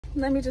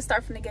let me just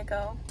start from the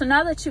get-go. So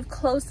now that you've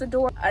closed the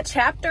door, a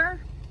chapter,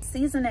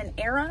 season, and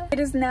era, it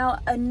is now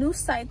a new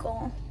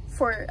cycle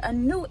for a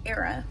new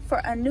era, for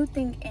a new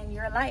thing in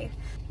your life.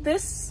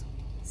 This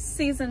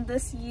season,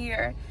 this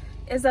year,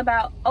 is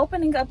about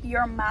opening up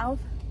your mouth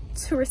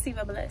to receive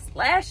a bliss.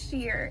 Last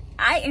year,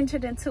 I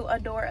entered into a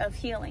door of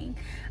healing.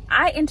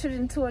 I entered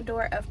into a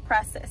door of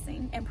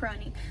processing and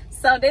pruning.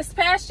 So this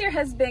past year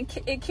has been,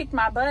 it kicked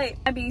my butt.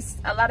 That'd be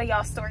a lot of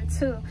y'all's story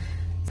too.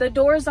 The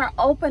doors are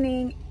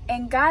opening,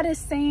 and God is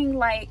saying,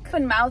 like,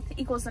 open mouth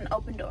equals an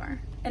open door,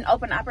 an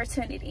open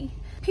opportunity.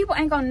 People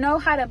ain't gonna know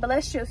how to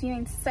bless you if you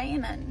ain't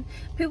saying nothing.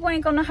 People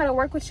ain't gonna know how to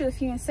work with you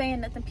if you ain't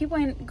saying nothing. People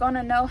ain't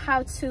gonna know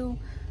how to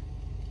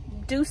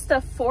do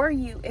stuff for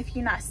you if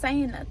you're not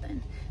saying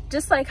nothing.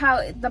 Just like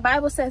how the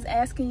Bible says,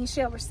 ask and you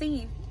shall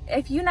receive.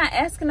 If you're not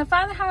asking the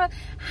Father,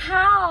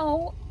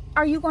 how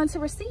are you going to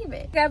receive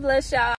it? God bless y'all.